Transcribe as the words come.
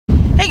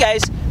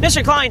guys,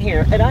 Mr. Klein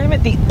here, and I'm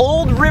at the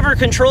old river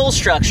control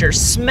structure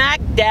smack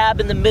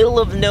dab in the middle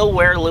of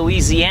nowhere,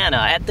 Louisiana,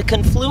 at the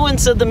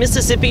confluence of the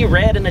Mississippi,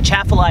 Red, and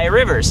Atchafalaya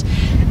Rivers.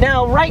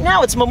 Now, right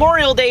now, it's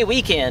Memorial Day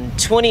weekend,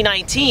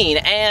 2019,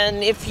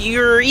 and if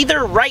you're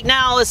either right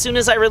now, as soon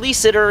as I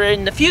release it, or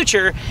in the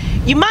future,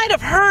 you might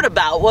have heard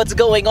about what's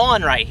going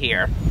on right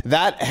here.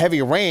 That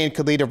heavy rain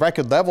could lead to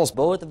record levels.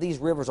 Both of these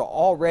rivers are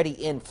already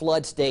in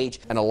flood stage,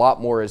 And a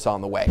lot more is on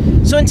the way.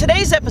 So in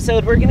today's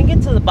episode, we're going to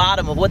get to the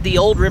bottom of what the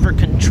old river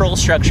control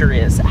structure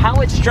is,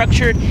 how it's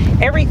structured,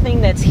 everything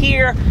that's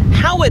here,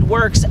 how it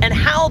works, and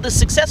how the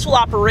successful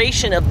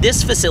operation of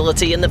this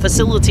facility and the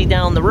facility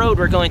down the road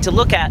we're going to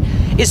look at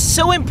is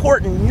so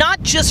important,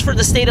 not just for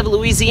the state of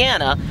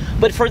Louisiana,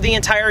 but for the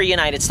entire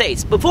United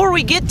States. Before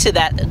we get to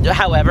that,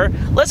 however,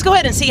 let's go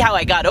ahead and see how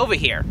I got over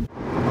here.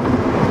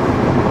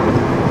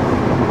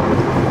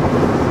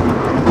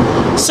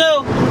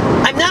 So,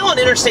 I'm now on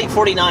Interstate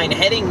 49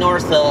 heading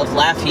north of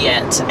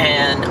Lafayette,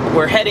 and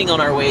we're heading on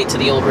our way to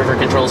the old river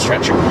control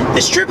structure.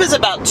 This trip is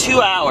about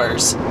 2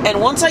 hours, and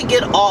once I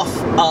get off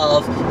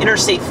of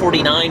Interstate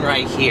 49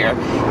 right here,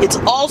 it's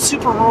all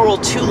super rural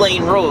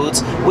 2-lane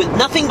roads with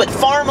nothing but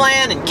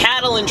farmland and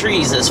cattle and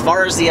trees as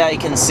far as the eye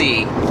can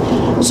see.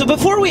 So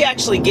before we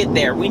actually get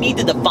there, we need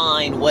to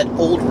define what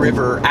Old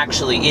River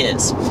actually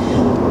is.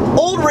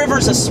 Old River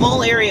is a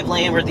small area of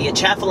land where the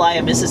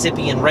Atchafalaya,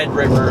 Mississippi, and Red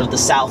River of the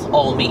South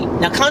all meet.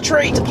 Now,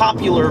 contrary to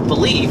popular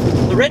belief,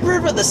 the Red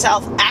River of the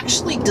South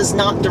actually does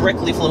not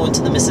directly flow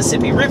into the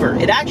Mississippi River.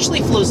 It actually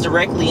flows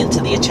directly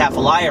into the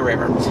Atchafalaya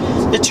River.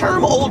 The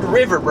term Old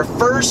River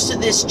refers to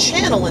this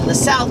channel in the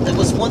south that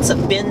was once a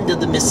bend of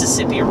the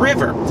Mississippi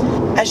River.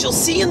 As you'll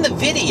see in the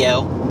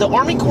video, the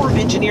Army Corps of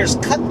Engineers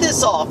cut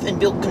this off and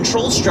built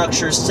control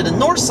structures to the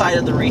north side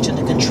of the region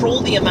to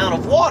control the amount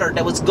of water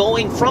that was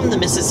going from the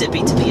Mississippi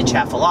to the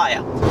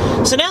Atchafalaya.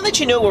 So now that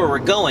you know where we're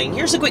going,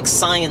 here's a quick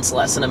science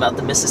lesson about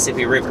the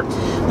Mississippi River.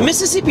 The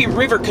Mississippi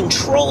River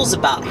controls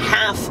about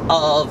half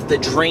of the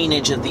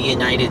drainage of the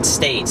United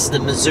States. The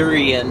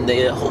Missouri and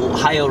the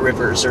Ohio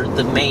rivers are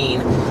the main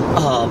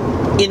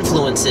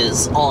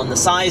influences on the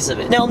size of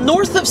it. Now,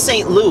 north of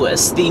St.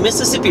 Louis, the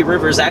Mississippi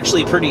River is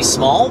actually pretty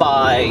small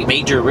by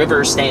major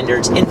river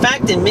standards. In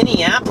fact, in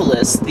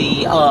Minneapolis,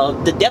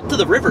 the depth of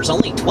the river is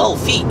only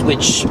 12 feet,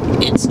 which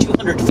it's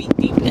 200 feet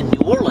deep in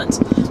New Orleans.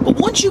 But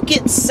once you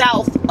get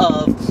south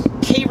of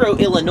Cairo,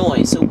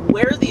 Illinois, so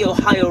where the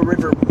Ohio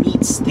River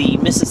meets the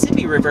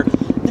Mississippi River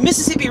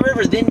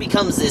then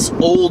becomes this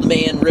old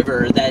man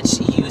river that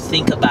you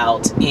think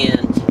about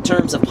in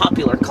terms of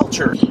popular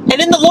culture. And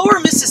in the lower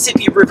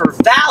Mississippi River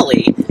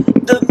Valley,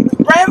 the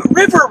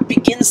river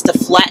begins to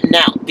flatten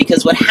out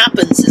because what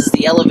happens is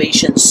the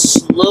elevation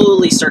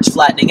slowly starts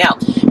flattening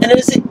out. And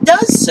as it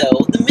does so,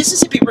 the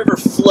Mississippi River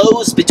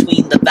flows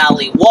between the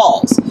valley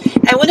walls.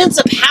 And what ends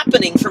up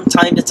happening from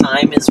time to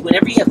time is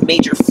whenever you have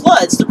major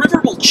floods, the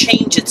river will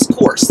change its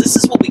course. This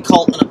is what we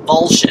call an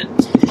avulsion.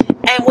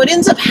 And what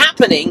ends up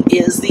happening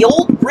is the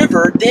old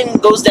river then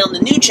goes down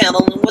the new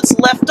channel, and what's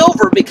left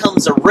over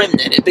becomes a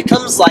remnant. It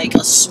becomes like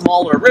a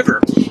smaller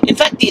river. In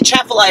fact, the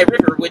Atchafalaya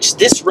River, which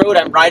this road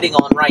I'm riding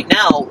on right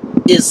now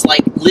is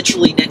like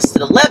literally next to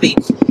the levee,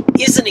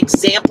 is an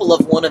example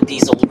of one of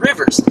these old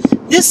rivers.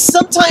 This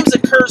sometimes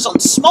occurs on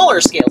smaller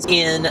scales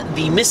in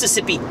the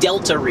Mississippi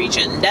Delta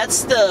region.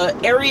 That's the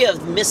area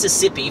of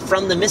Mississippi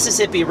from the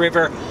Mississippi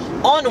River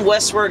on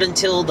westward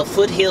until the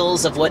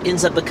foothills of what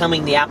ends up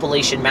becoming the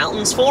Appalachian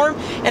Mountains form,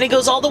 and it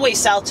goes all the way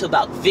south to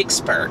about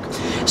Vicksburg.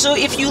 So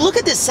if you look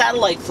at this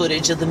satellite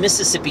footage of the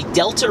Mississippi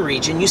Delta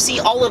region, you see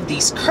all of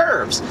these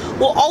curves.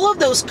 Well, all of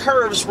those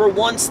curves were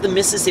once the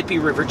Mississippi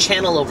River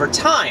channel over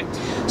time.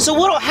 So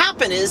what will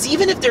happen is,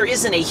 even if there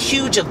isn't a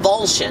huge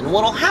avulsion,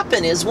 what will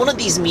happen is one of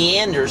these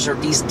meanders or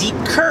these deep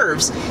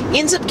curves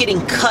ends up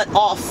getting cut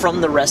off from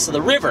the rest of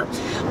the river.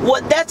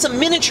 That's a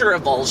miniature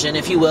avulsion,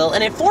 if you will,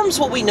 and it forms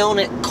what we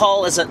call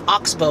as an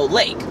oxbow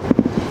lake.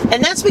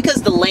 And that's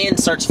because the land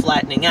starts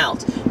flattening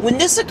out. When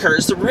this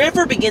occurs, the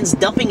river begins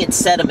dumping its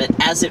sediment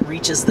as it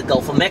reaches the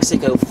Gulf of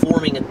Mexico,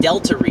 forming a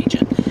delta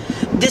region.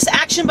 This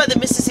action by the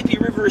Mississippi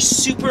River is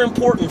super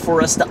important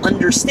for us to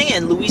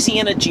understand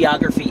Louisiana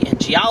geography and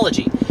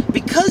geology.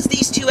 Because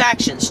these two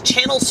actions,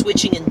 channel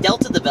switching and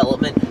delta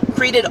development,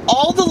 created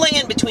all the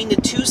land between the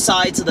two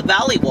sides of the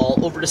valley wall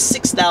over the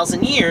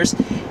 6,000 years,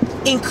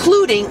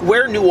 including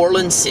where New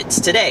Orleans sits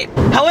today.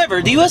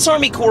 However, the U.S.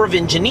 Army Corps of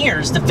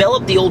Engineers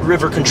developed the old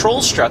river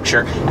control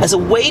structure as a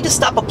way to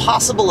stop a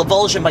possible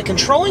avulsion by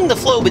controlling the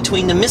flow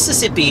between the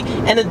Mississippi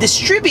and a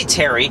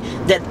distributary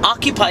that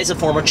occupies a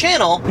former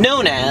channel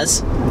known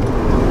as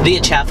the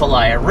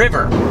Atchafalaya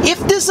River. If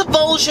this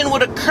avulsion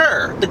would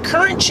occur, the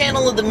current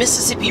channel of the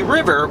Mississippi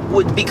River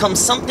would become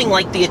something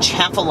like the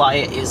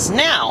Atchafalaya is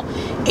now.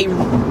 a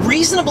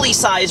reasonably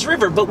sized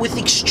river, but with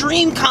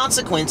extreme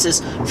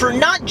consequences for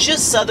not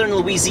just southern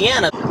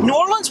Louisiana. New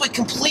Orleans would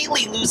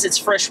completely lose its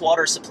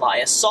freshwater supply,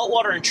 as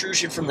saltwater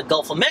intrusion from the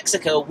Gulf of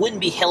Mexico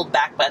wouldn't be held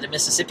back by the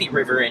Mississippi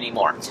River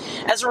anymore.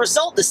 As a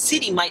result, the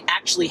city might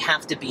actually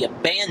have to be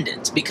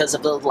abandoned because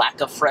of the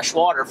lack of fresh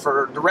water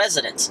for the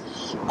residents.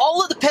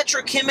 All of the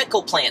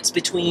petrochemical plants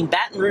between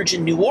Baton Rouge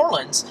and New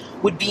Orleans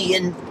would be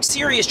in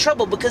serious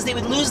trouble because they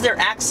would lose their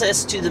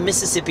access to the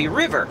Mississippi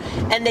River,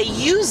 and they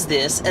use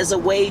this as a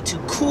way to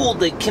cool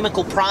the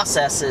chemical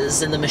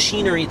processes and the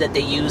machinery that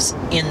they use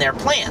in their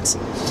plants.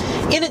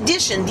 In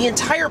addition, the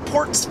entire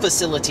port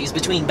facilities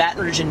between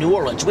Baton Rouge and New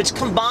Orleans, which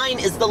combined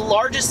is the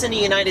largest in the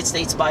United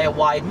States by a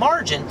wide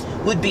margin,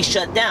 would be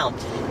shut down.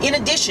 In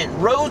addition,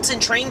 roads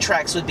and train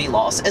tracks would be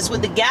lost, as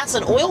would the gas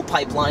and oil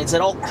pipelines that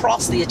all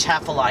cross the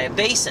Atchafalaya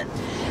Basin.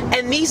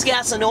 And these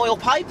gas and oil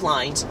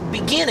pipelines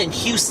begin in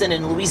Houston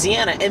and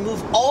Louisiana and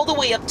move all the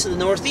way up to the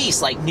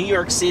northeast, like New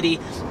York City,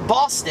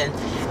 Boston,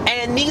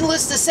 and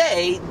needless to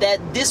say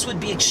that this would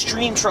be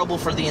extreme trouble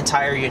for the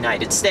entire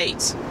United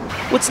States.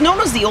 What's known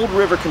as the Old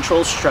River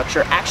Control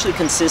Structure actually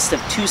consists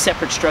of two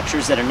separate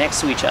structures that are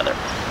next to each other.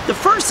 The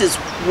first is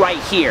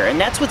right here, and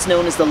that's what's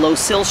known as the Low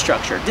Sill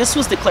Structure. This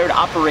was declared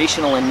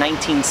operational in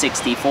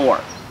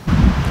 1964.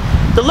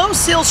 The low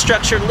sill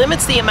structure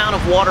limits the amount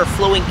of water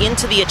flowing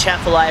into the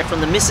Atchafalaya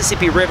from the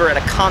Mississippi River at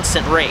a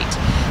constant rate.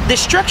 The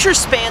structure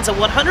spans a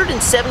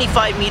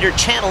 175-meter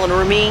channel and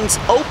remains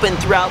open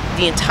throughout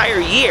the entire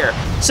year.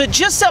 So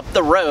just up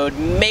the road,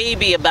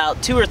 maybe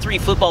about 2 or 3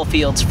 football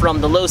fields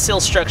from the low sill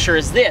structure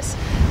is this.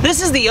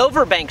 This is the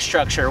overbank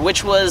structure,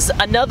 which was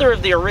another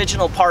of the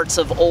original parts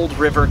of Old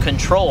River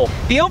Control.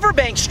 The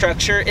overbank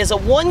structure is a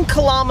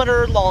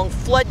 1-kilometer long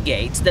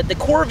floodgate that the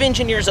Corps of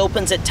Engineers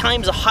opens at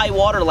times of high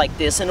water like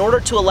this in order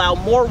to allow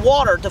more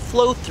water to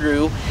flow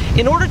through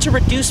in order to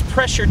reduce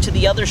pressure to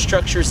the other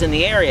structures in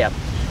the area.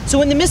 So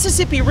when the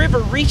Mississippi River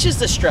reaches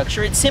the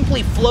structure, it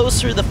simply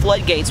flows through the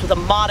floodgates with a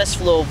modest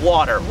flow of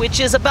water, which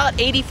is about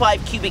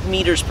 85 cubic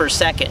meters per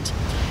second.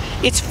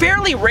 It's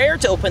fairly rare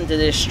to open to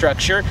this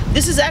structure.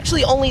 This is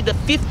actually only the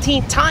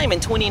 15th time in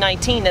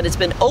 2019 that it's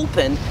been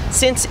opened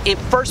since it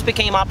first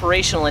became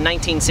operational in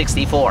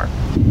 1964.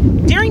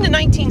 During the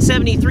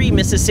 1973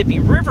 Mississippi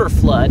River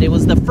flood, it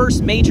was the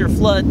first major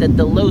flood that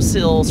the low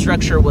sill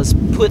structure was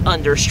put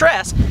under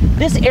stress.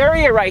 This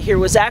area right here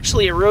was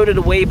actually eroded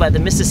away by the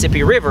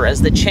Mississippi River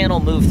as the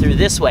channel moved through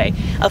this way.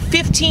 A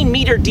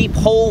 15-meter deep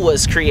hole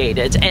was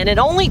created, and it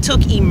only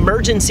took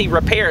emergency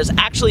repairs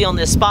actually on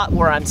this spot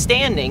where I'm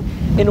standing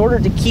in order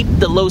to keep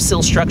the low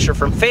sill structure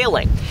from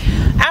failing.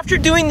 After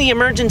doing the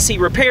emergency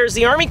repairs,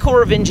 the Army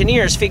Corps of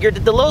Engineers figured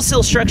that the low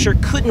sill structure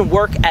couldn't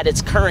work at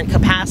its current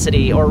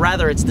capacity, or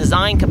rather its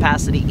design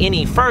capacity,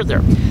 any further.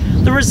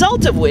 The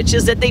result of which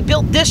is that they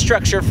built this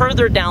structure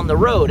further down the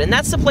road, and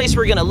that's the place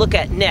we're going to look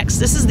at next.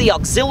 This is the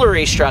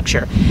auxiliary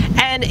structure.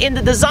 And in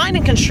the design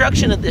and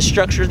construction of this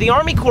structure, the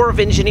Army Corps of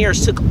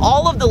Engineers took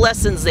all of the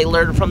lessons they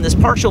learned from this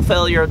partial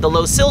failure of the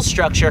low sill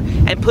structure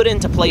and put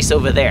into place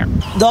over there.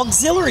 The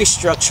auxiliary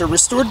structure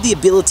restored the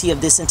ability of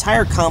this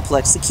entire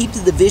complex to keep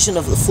the division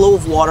of the flow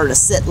of water at a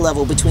set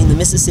level between the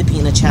Mississippi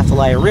and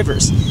Atchafalaya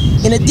Rivers.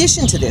 In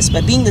addition to this,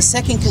 by being the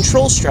second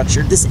control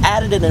structure, this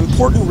added an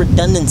important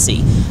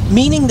redundancy,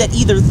 meaning that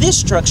either this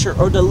structure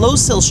or the low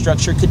sill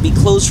structure could be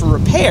closed for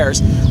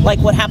repairs, like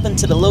what happened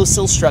to the low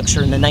sill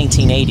structure in the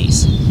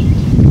 1980s.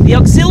 The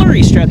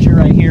auxiliary structure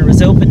right here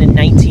was opened in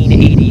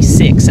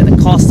 1986 at a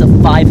cost of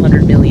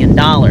 $500 million.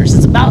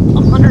 It's about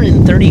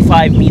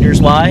 135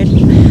 meters wide,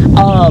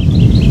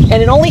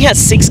 and it only has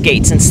 6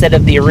 gates instead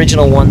of the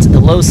original ones at the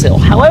low sill.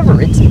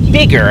 However, it's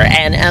bigger,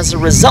 and as a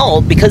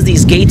result, because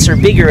these gates are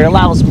bigger, it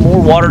allows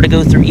more water to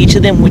go through each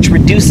of them, which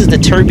reduces the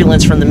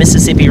turbulence from the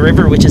Mississippi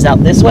River, which is out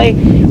this way,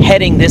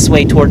 heading this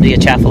way toward the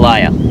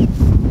Atchafalaya.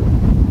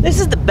 This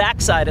is the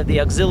backside of the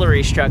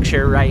auxiliary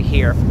structure right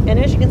here. And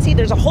as you can see,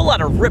 there's a whole lot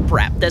of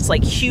riprap that's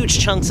like huge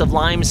chunks of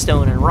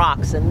limestone and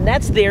rocks, and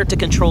that's there to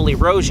control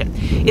erosion.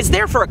 It's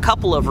there for a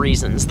couple of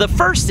reasons. The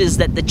first is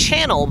that the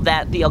channel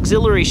that the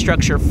auxiliary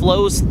structure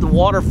flows, the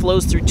water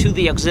flows through to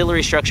the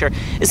auxiliary structure,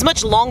 is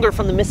much longer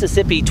from the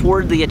Mississippi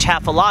toward the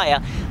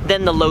Atchafalaya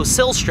than the low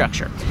sill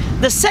structure.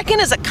 The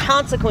second is a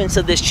consequence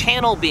of this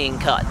channel being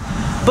cut.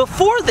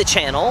 Before the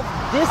channel,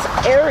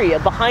 this area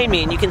behind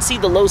me, and you can see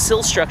the low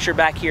sill structure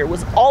back here,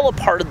 was all a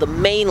part of the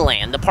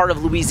mainland, a part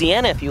of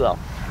Louisiana, if you will.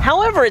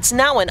 However, it's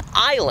now an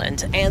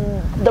island,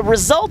 and the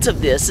result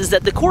of this is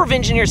that the Corps of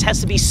Engineers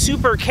has to be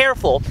super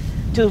careful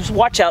to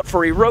watch out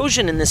for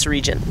erosion in this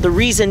region. The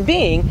reason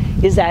being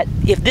is that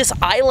if this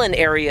island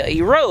area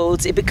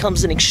erodes, it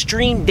becomes an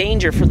extreme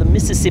danger for the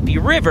Mississippi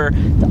River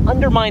to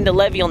undermine the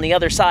levee on the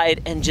other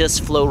side and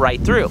just flow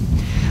right through.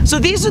 So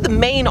these are the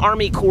main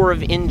Army Corps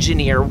of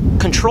Engineer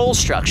control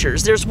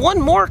structures. There's one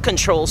more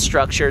control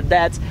structure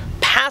that's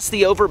past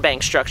the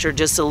overbank structure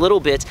just a little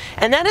bit,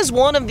 and that is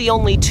one of the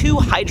only 2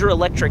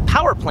 hydroelectric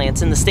power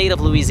plants in the state of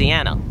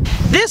Louisiana.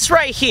 This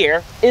right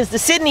here is the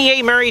Sidney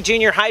A. Murray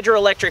Jr.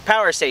 Hydroelectric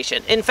Power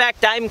Station. In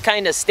fact, I'm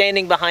kind of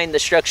standing behind the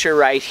structure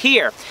right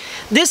here.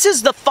 This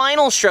is the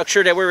final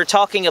structure that we were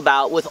talking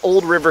about with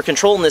Old River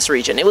Control in this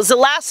region. It was the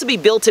last to be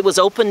built. It was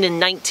opened in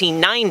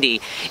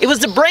 1990. It was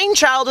the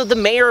brainchild of the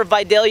mayor of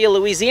Vidalia,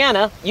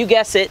 Louisiana, you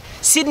guess it,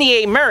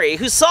 Sidney A. Murray,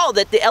 who saw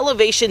that the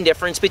elevation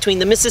difference between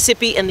the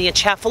Mississippi and the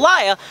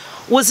Atchafalaya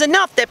was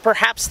enough that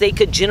perhaps they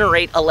could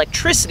generate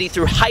electricity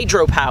through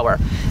hydropower.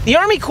 The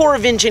Army Corps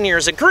of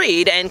Engineers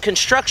agreed and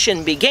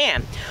construction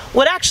began.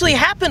 What actually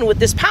happened with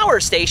this power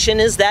station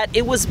is that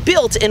it was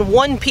built in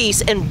one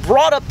piece and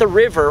brought up the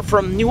river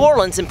from New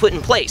Orleans and put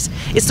in place.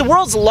 It's the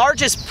world's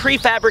largest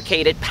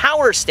prefabricated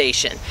power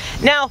station.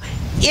 Now,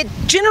 it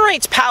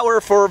generates power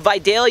for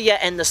Vidalia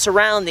and the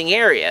surrounding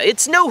area.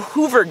 It's no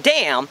Hoover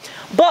Dam,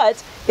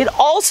 but it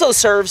also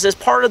serves as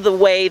part of the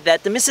way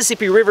that the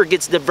Mississippi River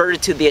gets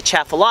diverted to the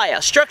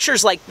Atchafalaya.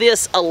 Structures like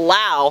this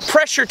allow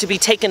pressure to be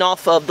taken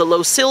off of the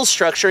low sill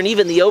structure and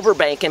even the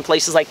overbank in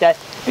places like that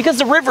because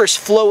the river's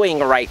flowing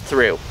right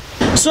through.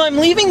 So I'm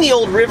leaving the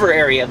Old River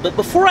area, but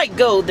before I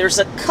go, there's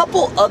a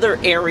couple other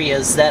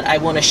areas that I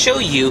want to show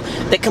you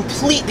that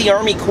complete the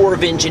Army Corps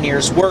of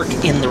Engineers work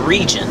in the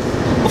region.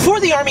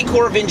 Before the Army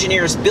Corps of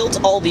Engineers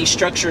built all these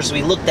structures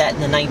we looked at in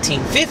the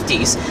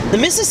 1950s, the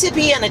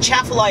Mississippi and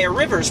Atchafalaya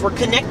Rivers were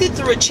connected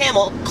through a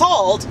channel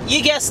called,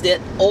 you guessed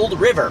it, Old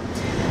River.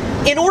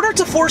 In order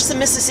to force the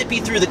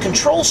Mississippi through the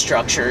control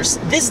structures,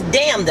 this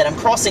dam that I'm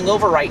crossing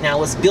over right now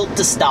was built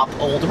to stop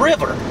Old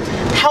River.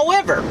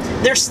 However,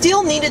 there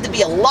still needed to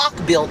be a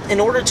lock built in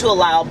order to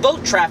allow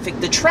boat traffic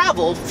to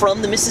travel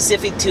from the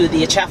Mississippi to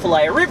the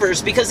Atchafalaya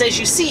Rivers because, as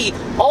you see,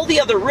 all the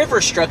other river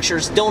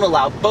structures don't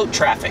allow boat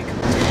traffic.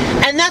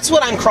 And that's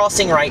what I'm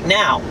crossing right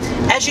now.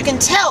 As you can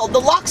tell, the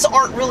locks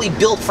aren't really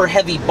built for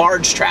heavy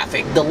barge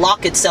traffic. The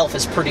lock itself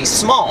is pretty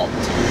small.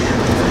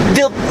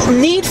 The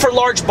need for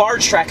large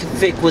barge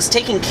traffic was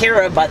taken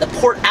care of by the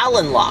Port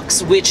Allen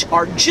locks, which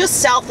are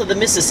just south of the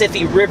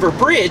Mississippi River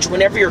Bridge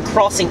whenever you're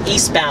crossing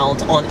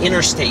eastbound on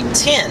Interstate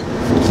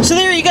 10. So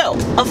there you go,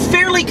 a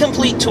fairly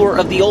complete tour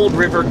of the Old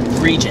River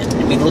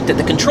region. We looked at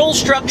the control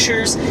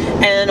structures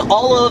and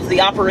all of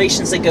the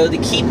operations that go to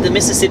keep the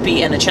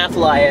Mississippi and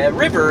Atchafalaya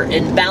River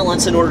in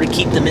balance in order to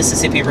keep the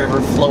Mississippi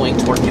River flowing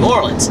toward New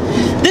Orleans.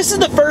 This is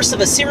the first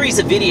of a series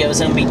of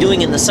videos I'm going to be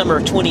doing in the summer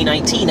of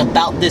 2019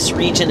 about this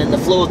region and the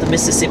flow of the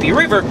Mississippi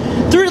River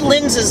through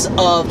lenses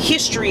of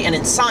history and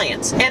in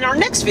science. And our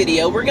next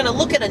video, we're going to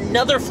look at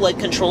another flood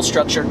control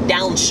structure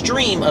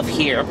downstream of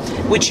here,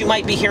 which you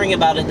might be hearing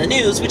about in the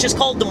news, which is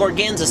called the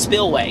Morganza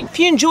Spillway. If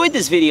you enjoyed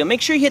this video,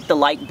 make sure you hit the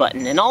like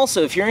button. And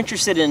also, if you're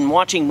interested in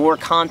watching more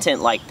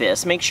content like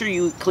this, make sure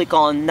you click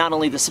on not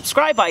only the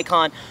subscribe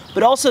icon,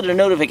 but also the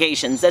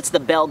notifications. That's the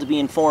bell to be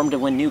informed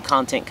of when new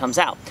content comes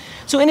out.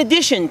 So in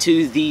addition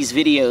to these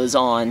videos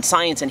on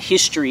science and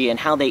history and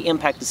how they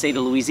impact the state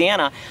of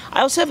Louisiana,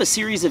 I also have a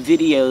series of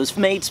videos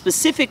made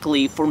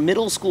specifically for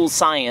middle school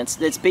science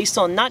that's based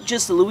on not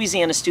just the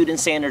Louisiana Student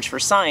Standards for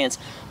Science,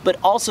 but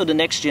also the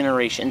next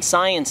generation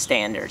science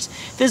standards.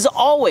 As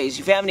always,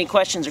 if you have any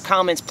questions or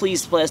comments,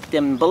 please list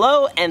them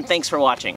below, and thanks for watching.